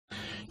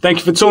Thank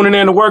you for tuning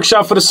in to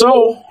Workshop for the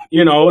Soul.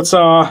 You know, it's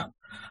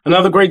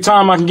another great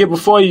time I can get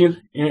before you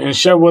and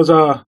share what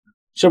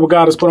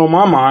God has put on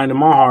my mind and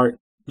my heart.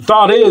 The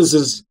thought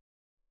is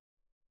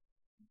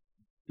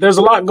there's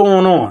a lot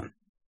going on,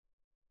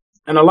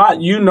 and a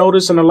lot you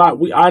notice, and a lot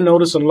I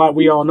notice, and a lot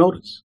we all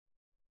notice.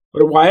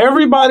 But while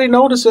everybody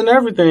noticing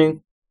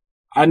everything,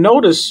 I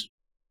notice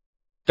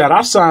that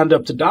I signed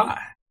up to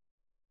die.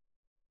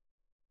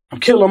 I'm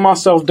killing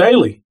myself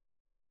daily.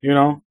 You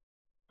know,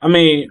 I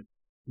mean,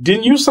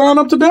 didn't you sign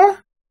up to die?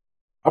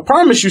 I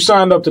promise you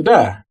signed up to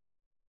die.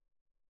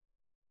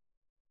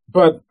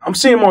 But I'm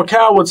seeing more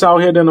cowards out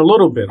here than a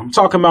little bit. I'm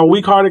talking about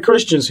weak-hearted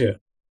Christians here.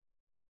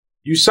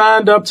 You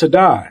signed up to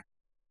die.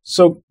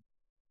 So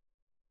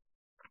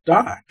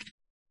die.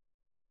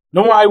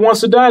 Nobody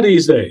wants to die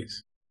these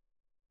days.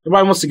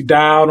 Nobody wants to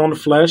die out on the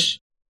flesh.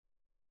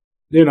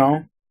 You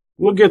know,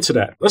 we'll get to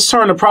that. Let's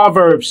turn to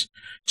Proverbs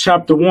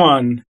chapter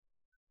 1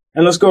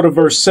 and let's go to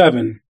verse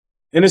 7.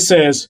 And it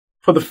says,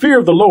 "For the fear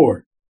of the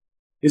Lord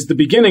is the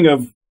beginning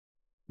of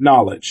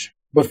knowledge,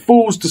 but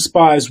fools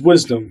despise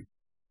wisdom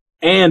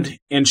and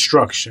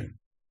instruction."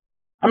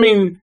 I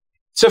mean,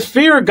 to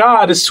fear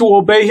God is to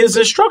obey his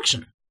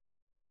instruction.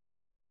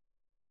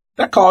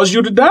 That caused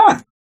you to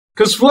die.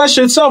 Because flesh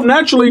itself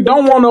naturally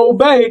don't want to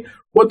obey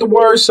what the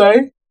words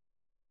say.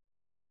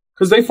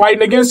 Because they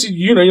fighting against you.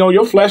 You know,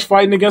 your flesh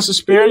fighting against the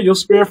spirit. Your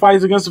spirit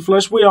fights against the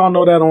flesh. We all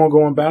know that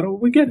ongoing battle.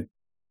 We get it.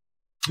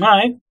 All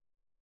right.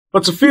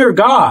 But to fear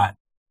God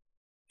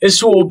is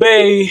to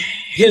obey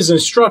his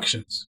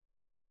instructions.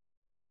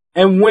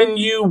 And when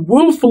you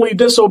willfully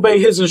disobey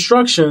his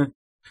instruction,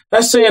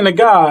 that's saying to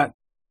God,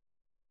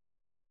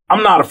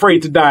 I'm not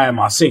afraid to die in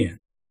my sin.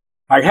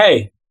 Like,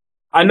 hey,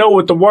 I know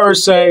what the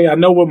words say. I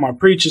know what my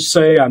preachers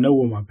say. I know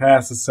what my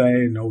pastors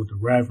say. I know what the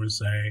reverends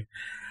say.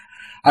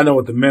 I know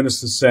what the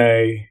ministers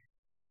say.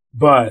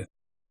 But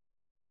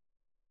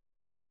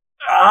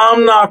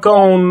I'm not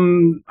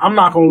going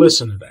to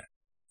listen to that.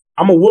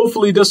 I'm going to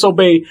willfully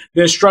disobey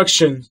the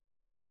instructions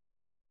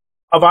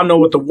of I know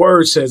what the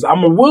word says.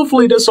 I'm going to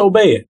willfully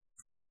disobey it.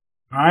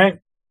 All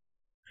right.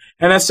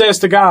 And that says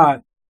to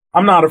God,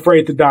 I'm not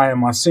afraid to die in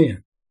my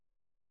sin.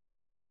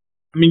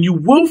 I mean, you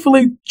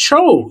willfully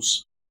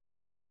chose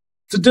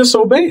to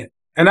disobey it.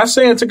 And that's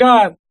saying to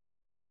God,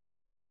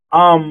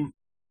 I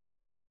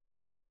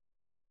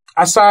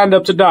signed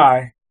up to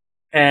die.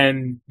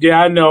 And yeah,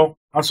 I know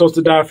I'm supposed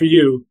to die for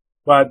you,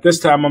 but this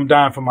time I'm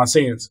dying for my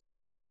sins.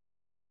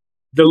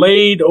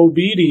 Delayed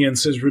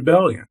obedience is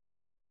rebellion.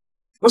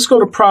 Let's go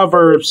to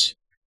Proverbs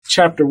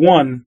chapter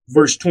 1,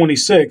 verse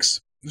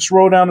 26. Let's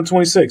roll down to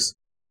 26.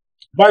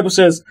 The Bible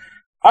says,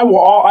 I will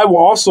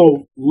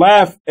also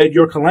laugh at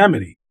your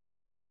calamity.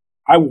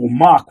 I will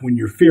mock when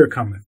your fear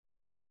cometh.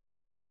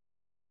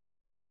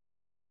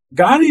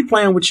 God ain't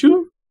playing with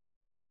you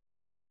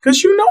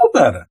because you know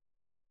better.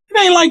 It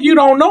ain't like you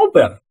don't know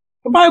better.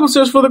 The Bible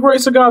says, for the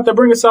grace of God that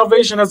bringeth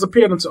salvation has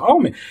appeared unto all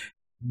men.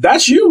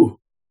 That's you.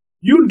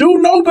 You do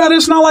know better.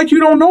 It's not like you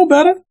don't know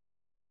better.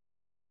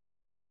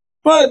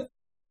 But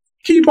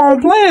keep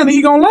on playing,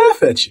 he gonna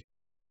laugh at you.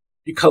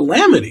 Your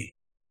calamity.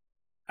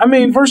 I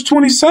mean, verse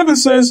 27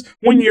 says,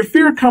 when your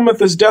fear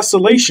cometh as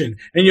desolation,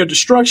 and your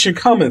destruction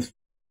cometh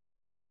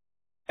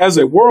as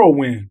a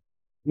whirlwind,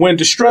 when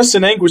distress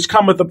and anguish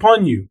cometh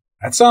upon you.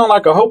 That sounds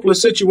like a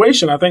hopeless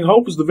situation. I think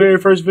hope is the very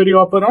first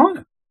video I put on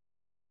it.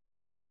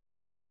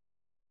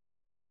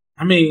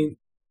 I mean,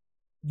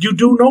 you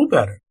do know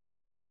better.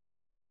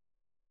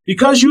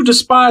 Because you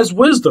despise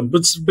wisdom,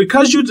 but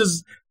because you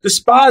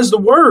despise the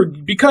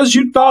word, because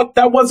you thought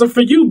that wasn't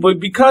for you, but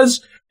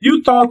because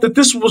you thought that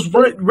this was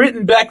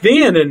written back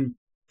then and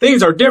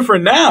things are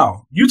different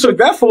now, you took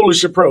that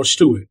foolish approach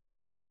to it.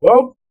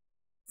 Well,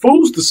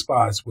 fools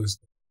despise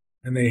wisdom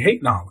and they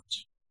hate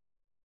knowledge.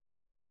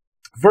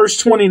 Verse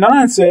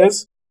 29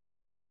 says,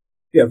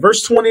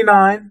 verse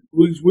 29,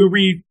 we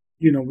read,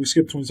 we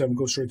skip 27,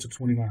 go straight to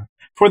 29.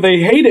 For they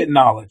hated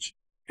knowledge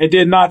and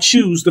did not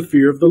choose the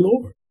fear of the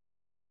Lord.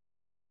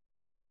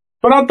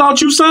 But I thought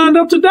you signed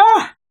up to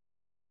die.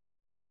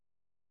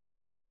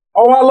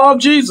 Oh, I love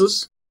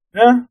Jesus.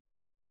 Yeah.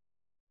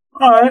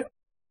 All right.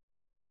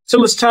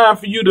 Till it's time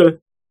for you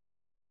to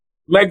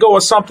let go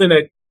of something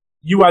that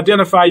you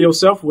identify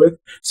yourself with.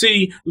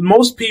 See,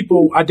 most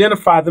people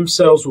identify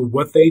themselves with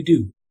what they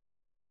do.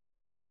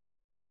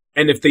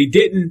 And if they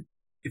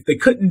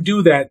couldn't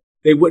do that,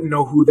 they wouldn't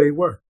know who they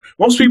were.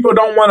 Most people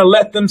don't want to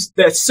let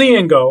that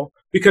sin go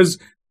because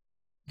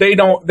they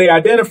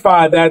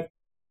identify that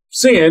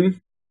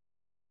sin.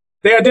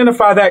 They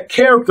identify that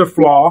character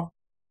flaw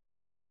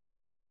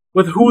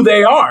with who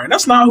they are. And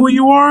that's not who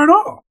you are at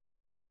all.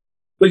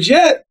 But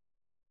yet,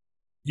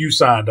 you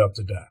signed up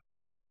to die.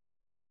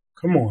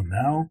 Come on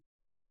now.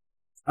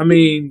 I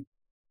mean,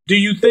 do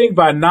you think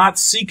by not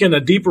seeking a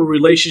deeper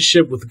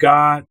relationship with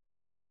God,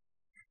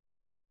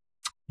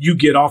 you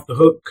get off the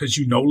hook because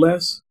you know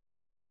less?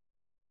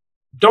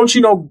 Don't you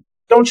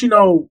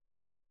know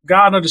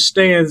God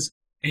understands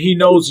and he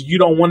knows you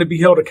don't want to be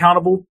held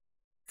accountable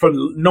for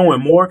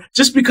knowing more?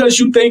 Just because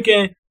you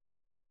thinking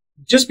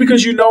just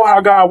because you know how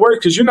God works,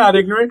 because you're not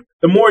ignorant,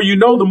 the more you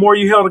know, the more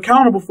you're held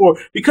accountable for.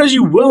 Because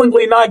you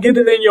willingly not get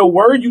it in your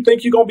word, you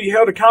think you're going to be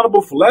held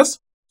accountable for less?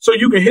 So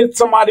you can hit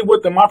somebody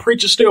with the "my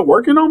preacher's still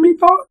working on me"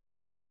 thought?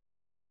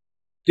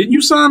 Didn't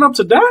you sign up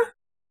to die?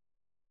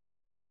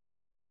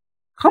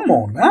 Come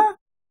on, man.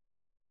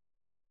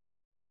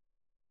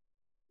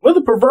 Where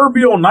the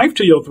proverbial knife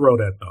to your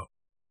throat at, though?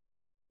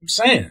 I'm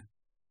saying.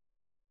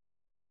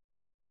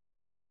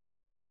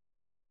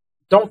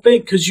 Don't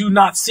think because you're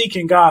not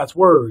seeking God's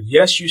word.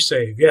 Yes, you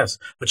save, yes,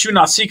 but you're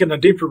not seeking a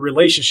deeper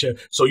relationship.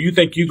 So you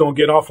think you're going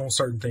to get off on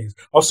certain things.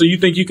 Also, you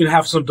think you can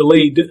have some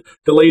delayed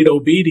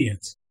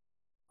obedience.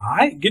 All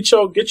right, get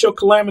your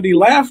calamity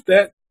laughed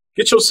at.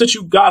 Get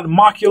God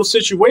mock your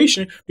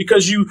situation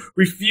because you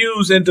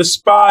refuse and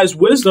despise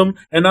wisdom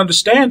and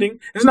understanding.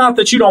 It's not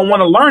that you don't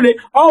want to learn it.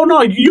 Oh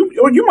no,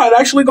 you might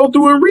actually go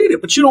through and read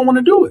it, but you don't want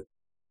to do it.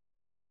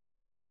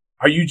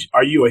 Are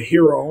you a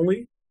hearer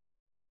only?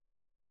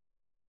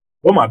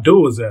 What my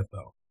do is that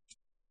though?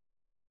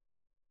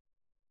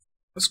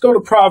 Let's go to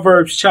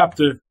Proverbs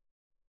chapter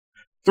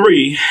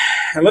 3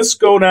 and let's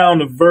go down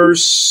to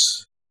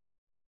verse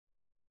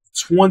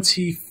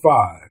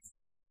 25.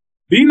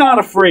 Be not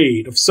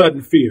afraid of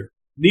sudden fear,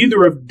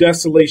 neither of the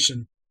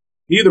desolation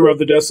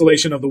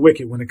of the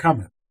wicked when it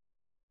cometh.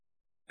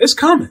 It's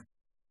coming.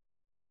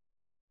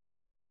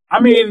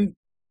 I mean,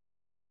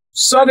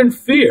 sudden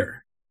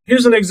fear.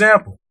 Here's an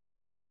example.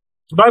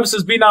 The Bible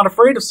says, be not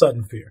afraid of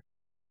sudden fear.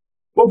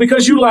 Well,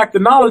 because you lack the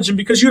knowledge and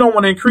because you don't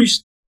want to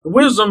increase the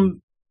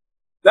wisdom,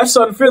 that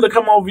sudden fear that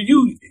come over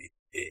you,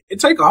 it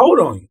take a hold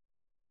on you.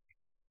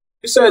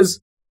 It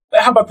says,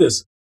 how about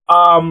this?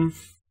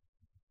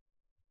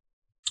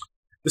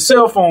 The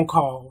cell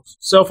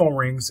phone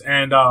rings,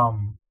 and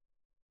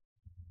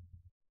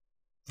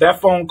that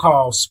phone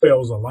call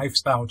spells a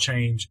lifestyle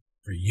change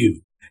for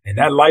you. And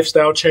that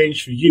lifestyle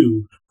change for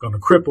you going to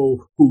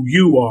cripple who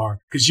you are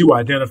because you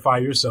identify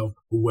yourself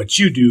with what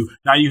you do.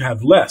 Now you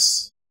have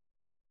less.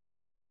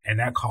 And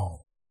that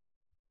call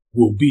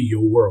will be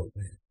your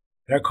whirlwind.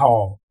 That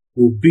call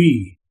will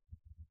be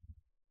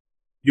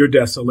your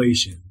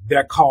desolation.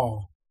 That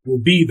call will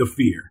be the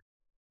fear.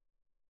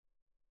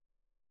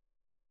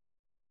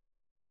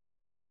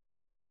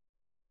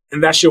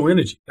 And that's your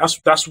energy. That's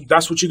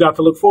what you got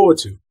to look forward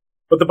to.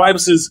 But the Bible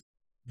says,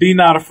 be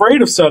not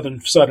afraid of sudden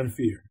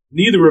fear,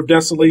 neither of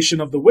desolation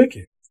of the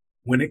wicked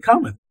when it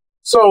cometh.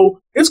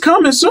 So it's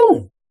coming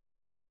soon.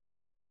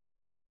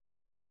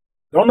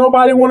 Don't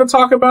nobody want to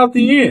talk about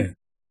the end.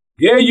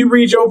 Yeah, you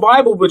read your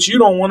Bible, but you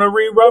don't want to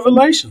read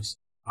Revelations.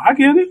 I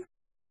get it.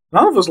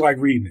 None of us like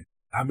reading it.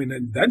 I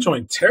mean, that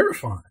joint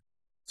terrifying.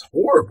 It's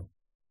horrible.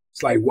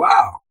 It's like,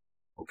 wow.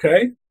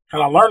 Okay.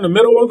 Can I learn the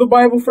middle of the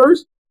Bible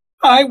first?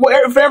 All right.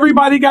 Well, if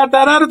everybody got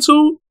that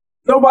attitude,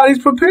 nobody's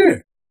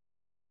prepared.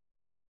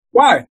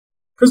 Why?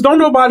 Because don't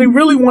nobody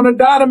really want to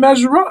die to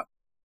measure up.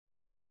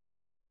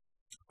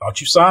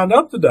 Thought you signed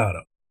up to die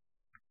though.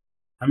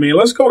 I mean,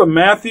 let's go to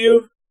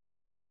Matthew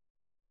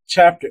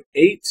chapter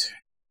 8.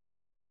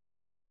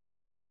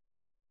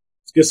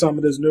 Let's get some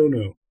of this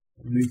new.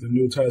 Underneath the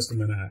New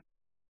Testament act.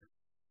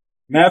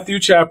 Matthew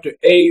chapter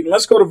 8.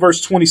 Let's go to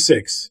verse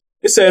 26.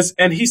 It says,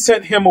 and he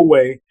sent him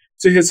away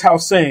to his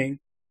house saying,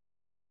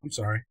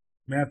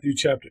 Matthew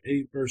chapter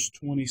 8, verse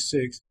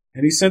 26.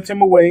 And he sent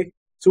him away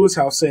to his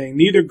house saying,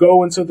 neither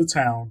go into the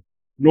town,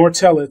 nor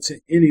tell it to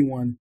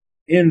anyone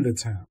in the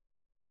town.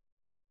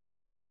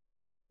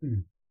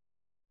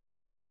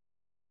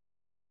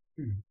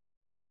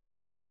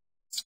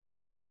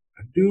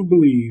 I do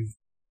believe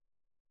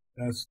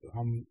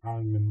I'm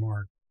in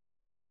Mark.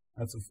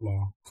 That's a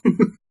flaw.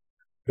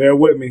 Bear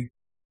with me.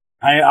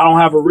 I don't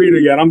have a reader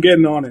yet. I'm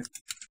getting on it.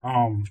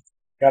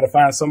 Got to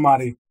find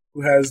somebody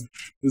who has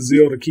the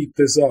zeal to keep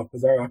this up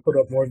because I put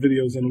up more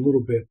videos in a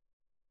little bit.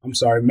 I'm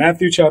sorry.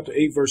 Matthew chapter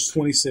 8, verse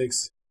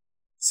 26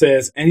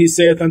 says, and he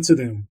saith unto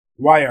them,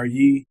 why are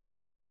ye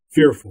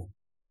fearful,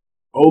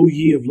 O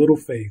ye of little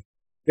faith?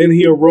 Then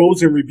he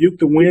arose and rebuked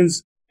the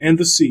winds and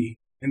the sea,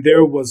 and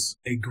there was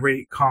a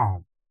great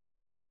calm.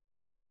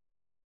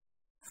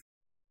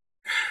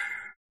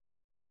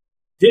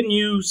 Didn't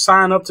you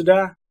sign up to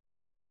die?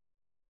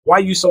 Why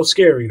you so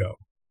scary though?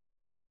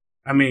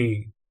 I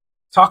mean,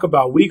 talk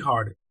about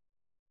weak-hearted.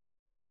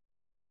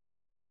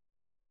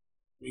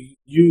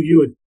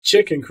 You a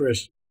chicken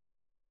Christian.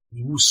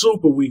 You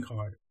super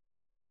weak-hearted.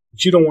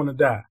 But you don't want to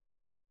die.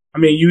 I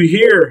mean,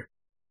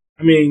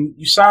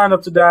 you signed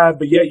up to die,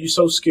 but yet you're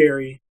so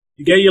scary.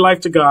 You gave your life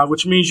to God,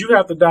 which means you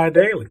have to die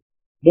daily.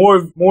 More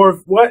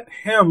of what?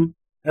 Him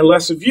and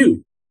less of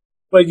you.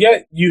 But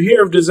yet you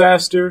hear of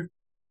disaster.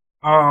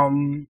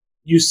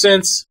 You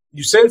sense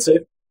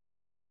it.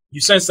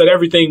 You sense that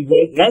everything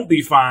won't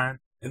be fine.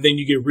 And then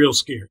you get real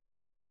scared.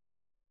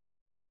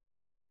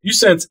 You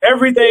sense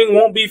everything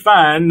won't be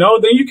fine. No,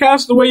 then you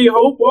cast away your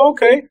hope. Well,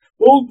 okay.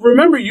 Well,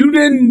 remember, you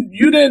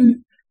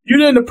didn't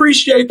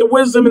appreciate the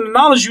wisdom and the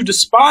knowledge. You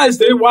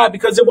despised it. Why?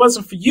 Because it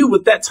wasn't for you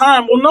at that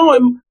time. Well,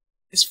 no,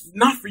 it's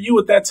not for you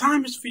at that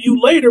time. It's for you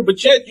later.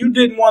 But yet you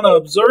didn't want to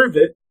observe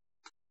it.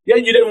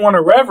 Yet you didn't want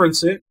to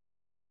reverence it.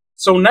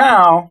 So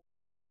now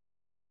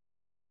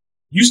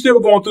You still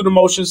going through the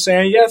motions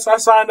saying, yes, I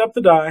signed up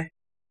to die.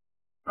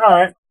 All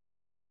right.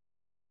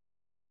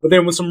 But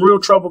then when some real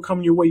trouble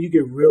comes your way, you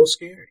get real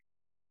scary.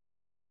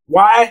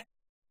 Why?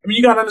 I mean,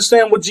 you got to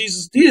understand what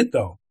Jesus did,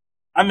 though.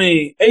 I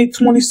mean,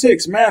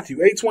 8:26, Matthew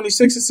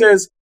 8:26, it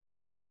says,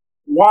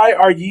 why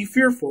are ye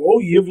fearful, O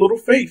ye of little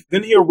faith?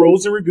 Then he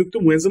arose and rebuked the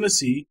winds and the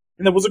sea,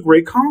 and there was a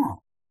great calm.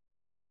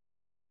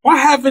 Why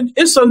haven't,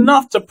 it's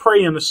enough to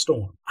pray in a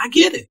storm. I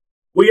get it.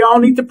 We all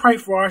need to pray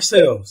for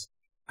ourselves.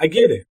 I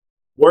get it.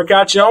 Work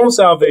out your own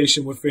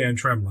salvation with fear and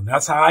trembling.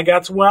 That's how I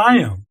got to where I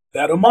am.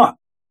 That I'm up.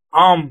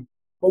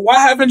 But why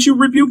haven't you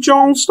rebuked your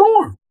own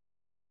storm?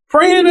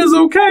 Praying is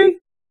okay.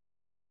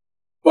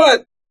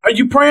 But are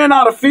you praying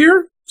out of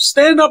fear?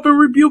 Stand up and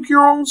rebuke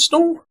your own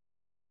storm.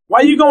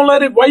 Why you gonna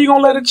let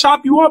it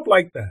chop you up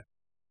like that?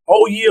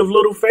 Oh, ye of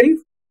little faith.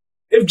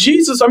 If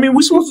Jesus, I mean,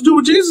 we're supposed to do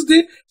what Jesus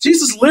did.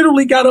 Jesus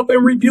literally got up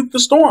and rebuked the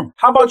storm.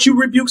 How about you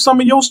rebuke some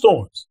of your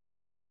storms?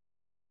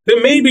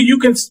 Then maybe you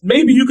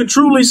can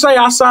truly say,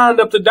 I signed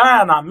up to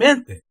die and I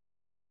meant it.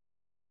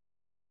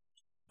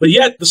 But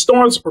yet the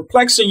storms are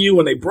perplexing you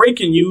and they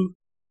breaking you.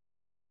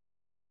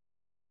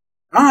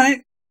 All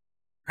right.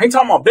 I ain't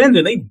talking about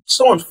bending. They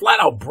storms flat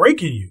out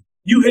breaking you.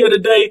 You here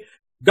today,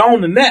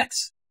 gone the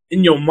next.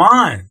 In your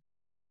mind,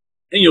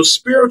 in your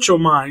spiritual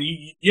mind,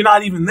 you're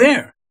not even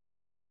there.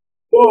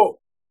 Well,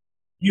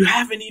 you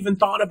haven't even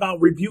thought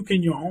about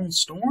rebuking your own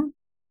storm?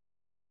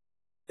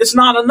 It's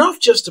not enough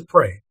just to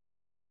pray.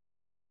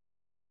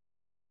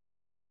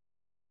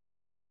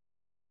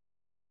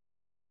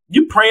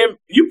 You praying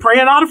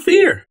out of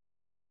fear.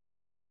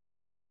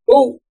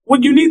 Well,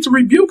 what you need to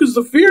rebuke is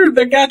the fear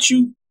that got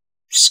you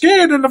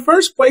scared in the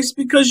first place,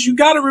 because you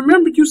got to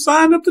remember you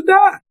signed up to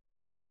die.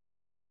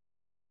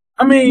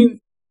 I mean,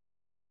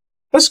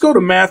 let's go to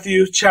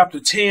Matthew chapter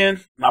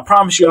 10. And I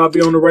promise you I'll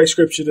be on the right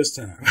scripture this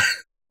time.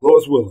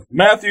 Lord's willing.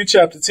 Matthew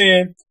chapter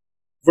 10,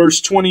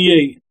 verse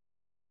 28.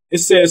 It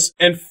says,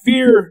 and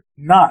fear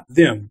not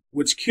them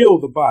which kill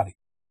the body,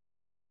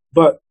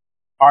 but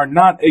are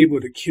not able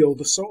to kill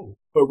the soul,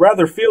 but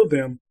rather fear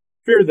them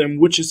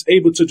which is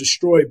able to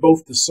destroy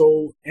both the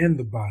soul and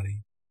the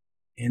body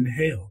in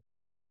hell.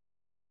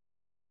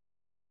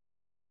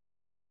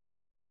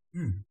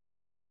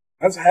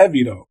 That's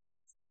heavy though.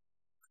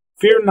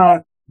 Fear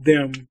not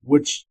them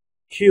which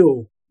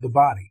kill the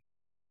body.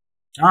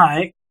 All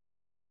right.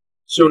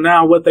 So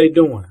now what they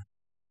doing?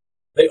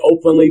 They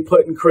openly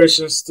putting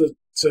Christians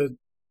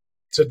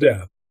to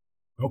death.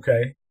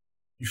 Okay.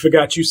 You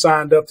forgot you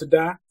signed up to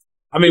die?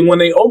 I mean, when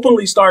they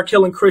openly start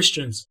killing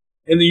Christians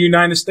in the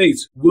United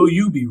States, will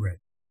you be ready?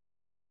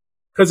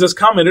 Because it's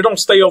coming. It don't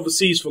stay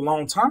overseas for a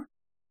long time.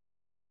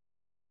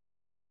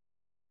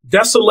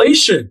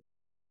 Desolation,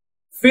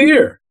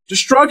 fear,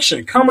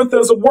 destruction cometh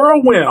as a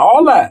whirlwind,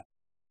 all that.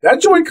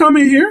 That joint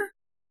coming here.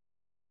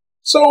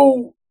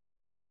 So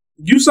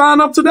you sign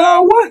up to die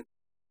or what?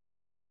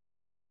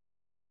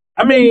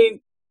 I mean,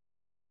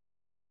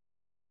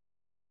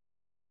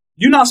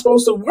 you're not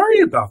supposed to worry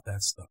about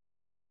that stuff.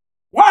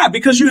 Why?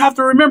 Because you have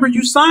to remember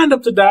you signed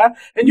up to die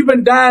and you've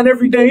been dying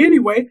every day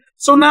anyway.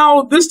 So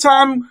now this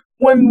time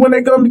when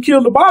they come to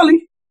kill the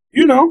body,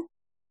 you know,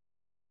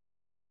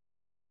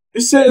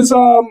 it says,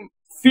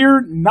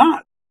 fear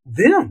not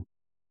them.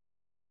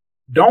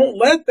 Don't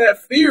let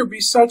that fear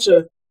be such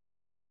a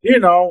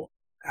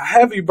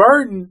heavy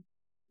burden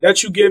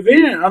that you give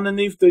in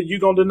underneath the "you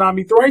gonna deny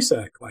me thrice"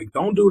 act. Like,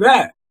 don't do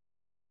that.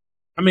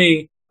 I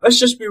mean, let's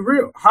just be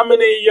real. How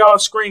many of y'all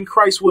scream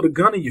Christ with a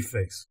gun in your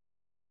face?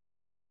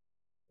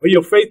 Where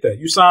your faith at?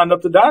 You signed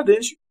up to die,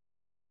 didn't you?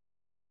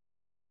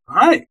 All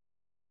right.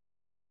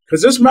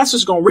 Because this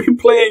message is going to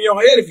replay in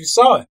your head if you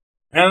saw it.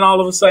 And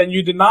all of a sudden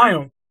you deny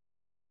him.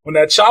 When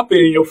that chopper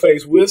in your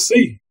face, we'll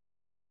see.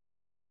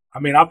 I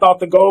mean, I thought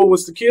the goal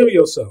was to kill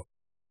yourself.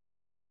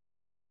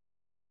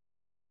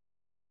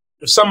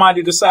 If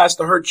somebody decides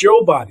to hurt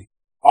your body,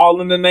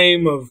 all in the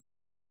name of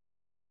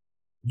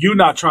you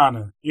not trying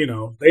to,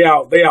 they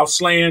out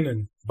slaying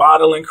and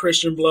bottling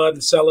Christian blood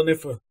and selling it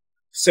for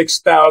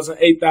 6,000,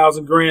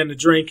 8,000 grand to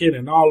drink it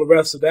and all the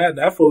rest of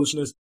that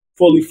foolishness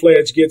fully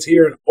fledged gets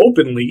here and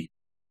openly,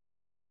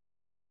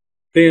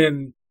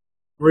 then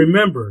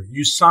remember,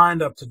 you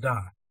signed up to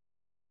die.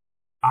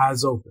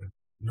 Eyes open,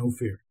 no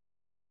fear.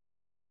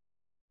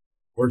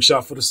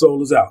 Workshop for the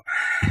Soul is out.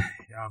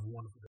 Y'all have a wonderful day.